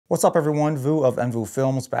What's up everyone, Vu of Envu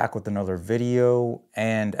Films back with another video.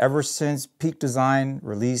 And ever since Peak Design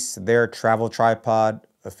released their travel tripod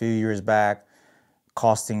a few years back,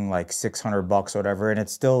 costing like 600 bucks or whatever, and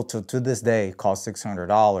it's still to this day costs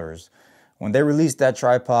 $600. When they released that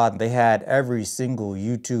tripod, they had every single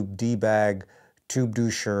YouTube D-bag, tube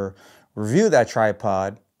doucher review that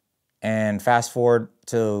tripod. And fast forward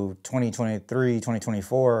to 2023,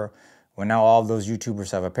 2024, when now all of those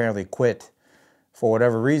YouTubers have apparently quit for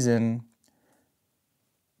whatever reason,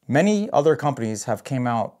 many other companies have came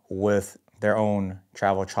out with their own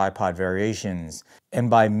travel tripod variations. And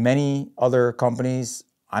by many other companies,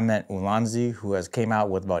 I meant Ulanzi, who has came out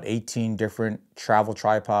with about 18 different travel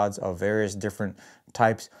tripods of various different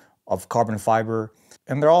types of carbon fiber.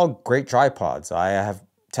 And they're all great tripods. I have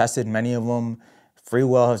tested many of them.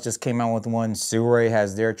 Freewell has just came out with one. Suray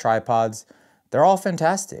has their tripods. They're all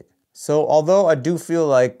fantastic. So although I do feel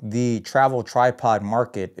like the travel tripod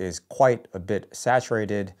market is quite a bit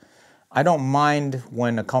saturated, I don't mind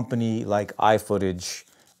when a company like iFootage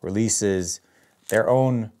releases their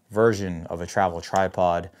own version of a travel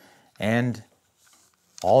tripod. And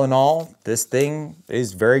all in all, this thing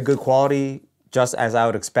is very good quality, just as I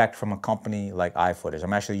would expect from a company like iFootage.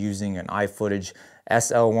 I'm actually using an iFootage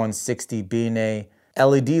SL160 B&A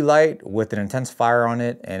LED light with an intensifier on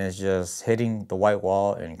it, and it's just hitting the white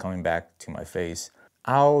wall and coming back to my face.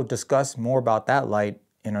 I'll discuss more about that light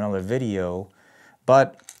in another video,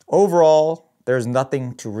 but overall, there's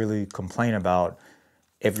nothing to really complain about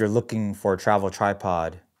if you're looking for a travel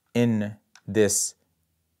tripod in this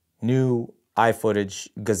new iFootage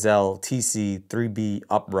Gazelle TC3B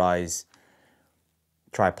Uprise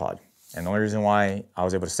tripod. And the only reason why I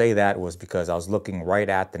was able to say that was because I was looking right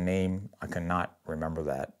at the name. I cannot remember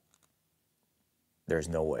that. There's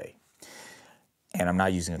no way. And I'm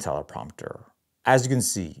not using a teleprompter, as you can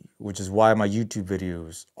see, which is why my YouTube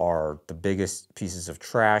videos are the biggest pieces of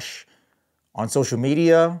trash on social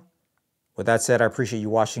media. With that said, I appreciate you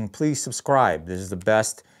watching. Please subscribe. This is the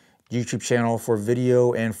best YouTube channel for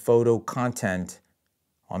video and photo content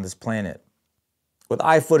on this planet. With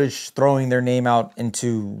iFootage throwing their name out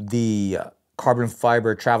into the carbon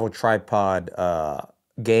fiber travel tripod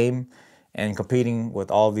game and competing with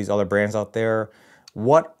all of these other brands out there,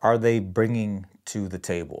 what are they bringing to the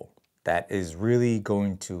table that is really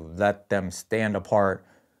going to let them stand apart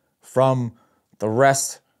from the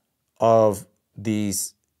rest of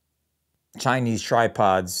these Chinese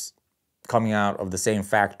tripods coming out of the same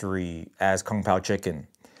factory as Kung Pao Chicken?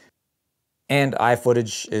 And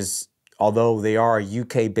iFootage is, although they are a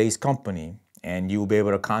UK-based company, and you will be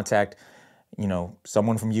able to contact,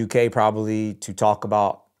 someone from UK probably to talk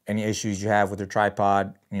about any issues you have with your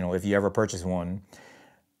tripod, if you ever purchase one.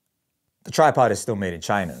 The tripod is still made in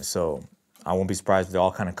China, so I won't be surprised if they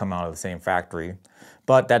all kind of come out of the same factory,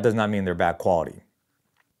 but that does not mean they're bad quality.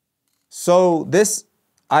 So this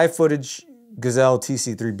iFootage Gazelle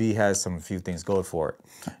TC3B has a few things going for it.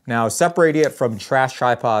 Now, separate it from trash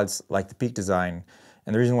tripods like the Peak Design.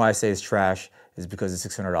 And the reason why I say it's trash is because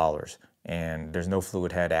it's $600 and there's no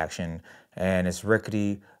fluid head action and it's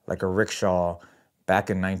rickety like a rickshaw back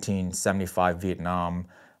in 1975 Vietnam.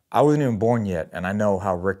 I wasn't even born yet and I know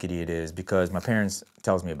how rickety it is because my parents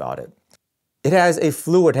tells me about it. It has a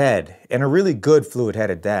fluid head and a really good fluid head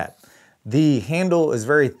at that. The handle is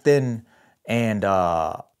very thin and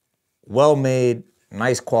well made,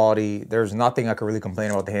 nice quality. There's nothing I could really complain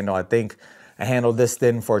about the handle. I think a handle this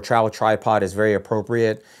thin for a travel tripod is very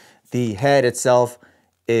appropriate. The head itself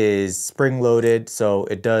is spring-loaded, so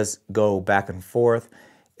it does go back and forth.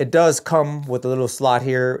 It does come with a little slot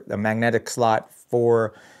here, a magnetic slot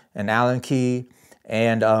for an Allen key.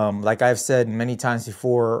 And like I've said many times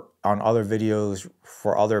before on other videos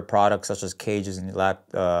for other products such as cages and lap,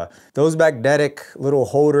 those magnetic little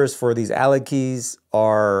holders for these Allen keys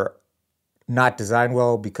are not designed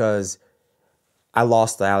well because I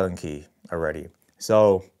lost the Allen key already.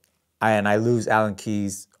 So, I lose Allen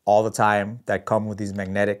keys all the time that come with these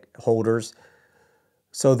magnetic holders.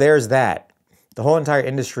 So there's that. The whole entire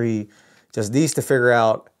industry just needs to figure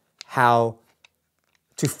out how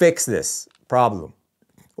to fix this problem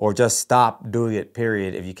or just stop doing it,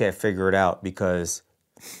 period, if you can't figure it out, because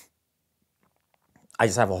I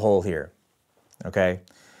just have a hole here, okay?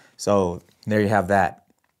 So there you have that.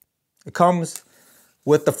 It comes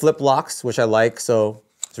with the flip locks, which I like, so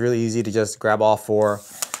it's really easy to just grab all four,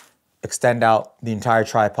 extend out the entire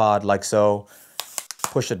tripod like so,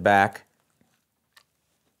 push it back,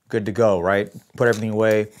 good to go, right? Put everything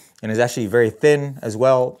away, and it's actually very thin as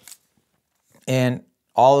well, and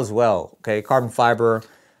all is well, okay? Carbon fiber,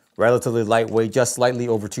 relatively lightweight, just slightly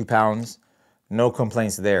over 2 pounds, no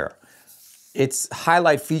complaints there. its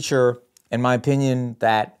highlight feature, in my opinion,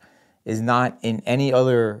 that is not in any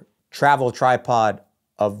other travel tripod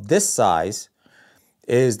of this size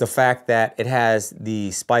is the fact that it has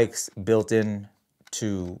the spikes built in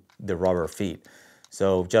to the rubber feet.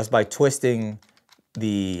 So just by twisting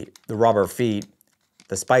the rubber feet,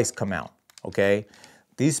 the spikes come out, okay?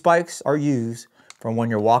 These spikes are used for when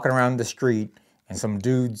you're walking around the street and some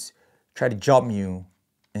dudes try to jump you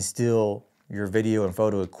and steal your video and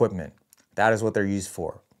photo equipment. That is what they're used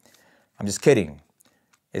for. I'm just kidding.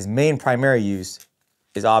 Its main primary use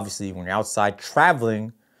is obviously when you're outside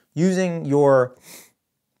traveling, using your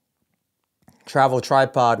travel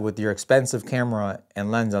tripod with your expensive camera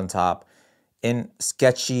and lens on top in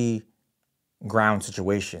sketchy ground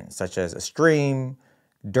situations, such as a stream,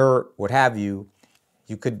 dirt, what have you.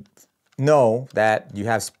 You could know that you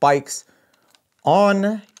have spikes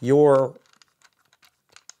on your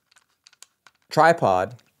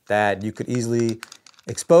tripod that you could easily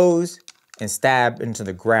expose and stab into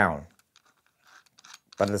the ground.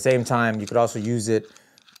 But at the same time, you could also use it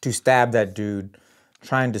to stab that dude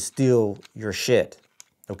trying to steal your shit,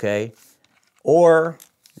 okay? Or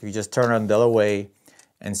you just turn on the other way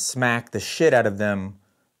and smack the shit out of them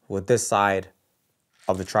with this side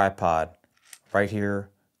of the tripod right here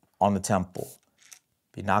on the temple.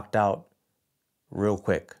 Be knocked out real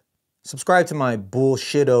quick. Subscribe to my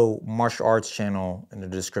bullshitto martial arts channel in the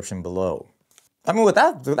description below. I mean, with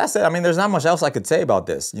that said, I mean, there's not much else I could say about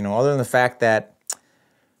this, you know, other than the fact that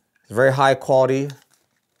it's very high quality,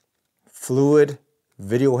 fluid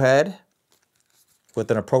video head with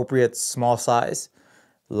an appropriate small size,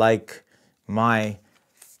 like my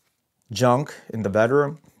junk in the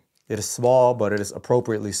bedroom. It is small, but it is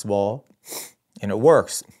appropriately small, and it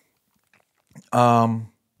works.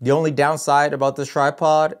 The only downside about this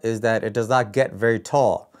tripod is that it does not get very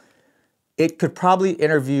tall. It could probably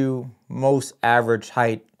interview most average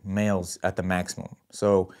height males at the maximum.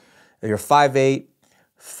 So if you're 5'8",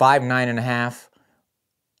 5'9.5"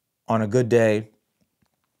 on a good day,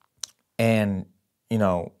 and you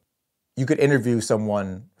know, you could interview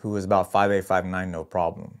someone who is about 5'8", 5'9", no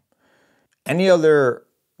problem. Any other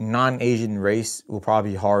non-Asian race will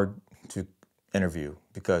probably be hard to interview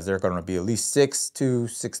because they're going to be at least 6'2",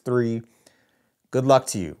 6'3". Good luck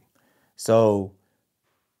to you. So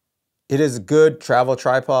it is a good travel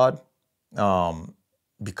tripod.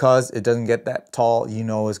 Because it doesn't get that tall, you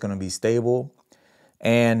know it's going to be stable.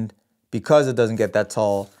 And because it doesn't get that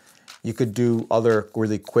tall, you could do other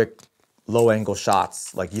really quick low angle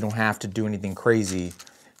shots. Like, you don't have to do anything crazy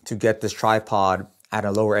to get this tripod at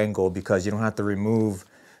a lower angle because you don't have to remove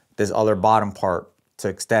this other bottom part to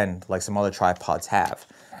extend like some other tripods have.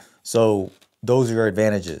 So those are your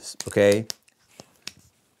advantages, okay?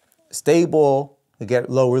 Stable, you get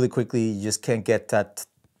low really quickly, you just can't get that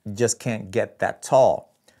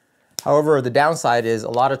tall. However, the downside is a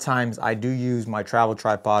lot of times I do use my travel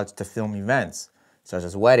tripods to film events, such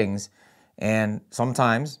as weddings, and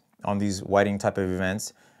sometimes on these wedding type of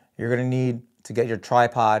events, you're gonna need to get your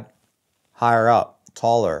tripod higher up,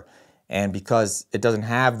 taller. And because it doesn't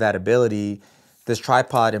have that ability, this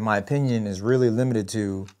tripod, in my opinion, is really limited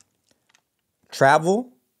to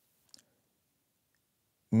travel.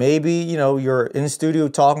 Maybe, you know, you're in studio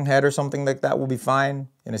talking head or something like that will be fine.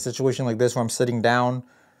 In a situation like this where I'm sitting down,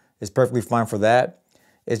 it's perfectly fine for that.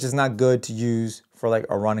 It's just not good to use for like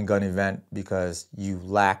a run and gun event because you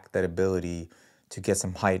lack that ability to get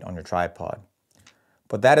some height on your tripod.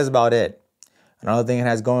 But that is about it. Another thing it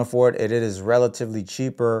has going for it, it is relatively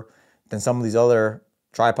cheaper than some of these other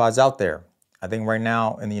tripods out there. I think right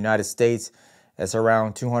now in the United States, it's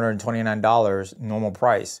around $229 normal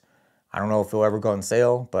price. I don't know if it'll ever go on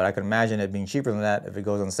sale, but I can imagine it being cheaper than that if it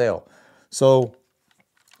goes on sale. So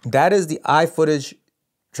that is the iFootage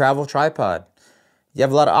Travel Tripod. You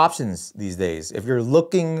have a lot of options these days. If you're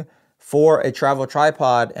looking for a travel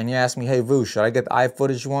tripod and you ask me, hey Vu, should I get the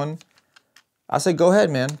iFootage one? I say, go ahead,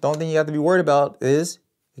 man. The only thing you have to be worried about is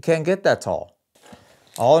you can't get that tall.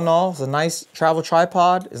 All in all, it's a nice travel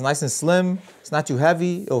tripod. It's nice and slim. It's not too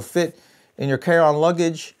heavy. It'll fit in your carry-on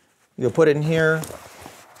luggage. You'll put it in here.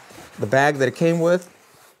 The bag that it came with,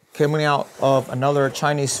 coming out of another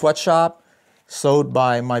Chinese sweatshop, sewed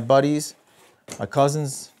by my buddies, my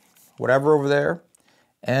cousins, whatever over there.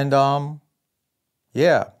 And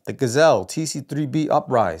yeah, the Gazelle TC3B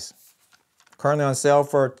Uprise, currently on sale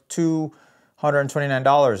for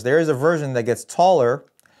 $229. There is a version that gets taller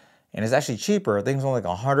and it's actually cheaper. I think it's only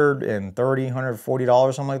like $130,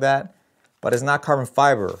 $140, something like that. But it's not carbon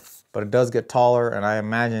fiber, but it does get taller, and I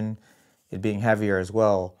imagine it being heavier as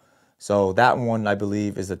well. So that one, I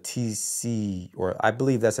believe, is a TC, or I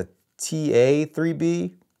believe that's a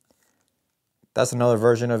TA3B. that's another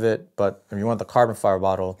version of it. But if you want the carbon fiber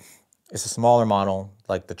bottle, it's a smaller model,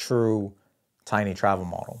 like the true tiny travel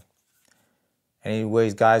model.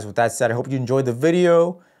 Anyways, guys, with that said, I hope you enjoyed the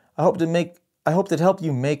video. I hope it helped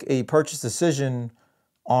you make a purchase decision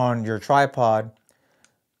on your tripod.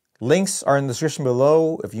 Links are in the description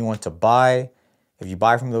below if you want to buy. If you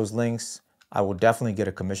buy from those links, I will definitely get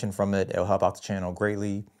a commission from it. It'll help out the channel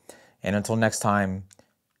greatly. And until next time,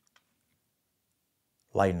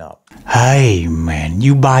 lighten up. Hey man,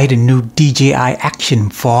 you buy the new DJI Action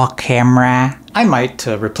 4 camera? I might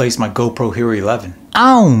replace my GoPro Hero 11.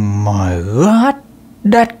 Oh my god,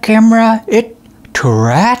 that camera, it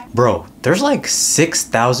trash. Bro, there's like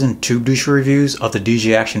 6,000 tube douche reviews of the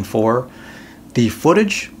DJI Action 4. The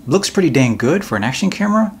footage looks pretty dang good for an action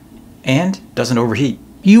camera and doesn't overheat.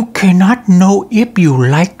 You cannot know if you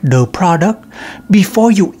like the product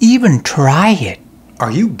before you even try it.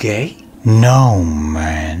 Are you gay? No,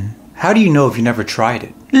 man. How do you know if you never tried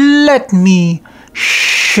it? Let me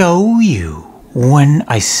show you. When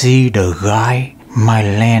I see the guy, my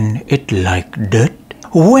land it like that.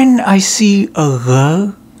 When I see a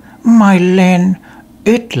girl, my land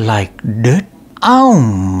it like that. Oh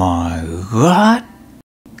my god.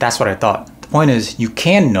 That's what I thought. The point is, you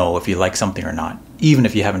can know if you like something or not, even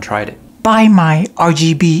if you haven't tried it. Buy my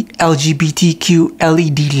RGB LGBTQ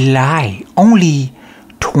LED light, only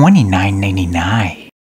 $29.99.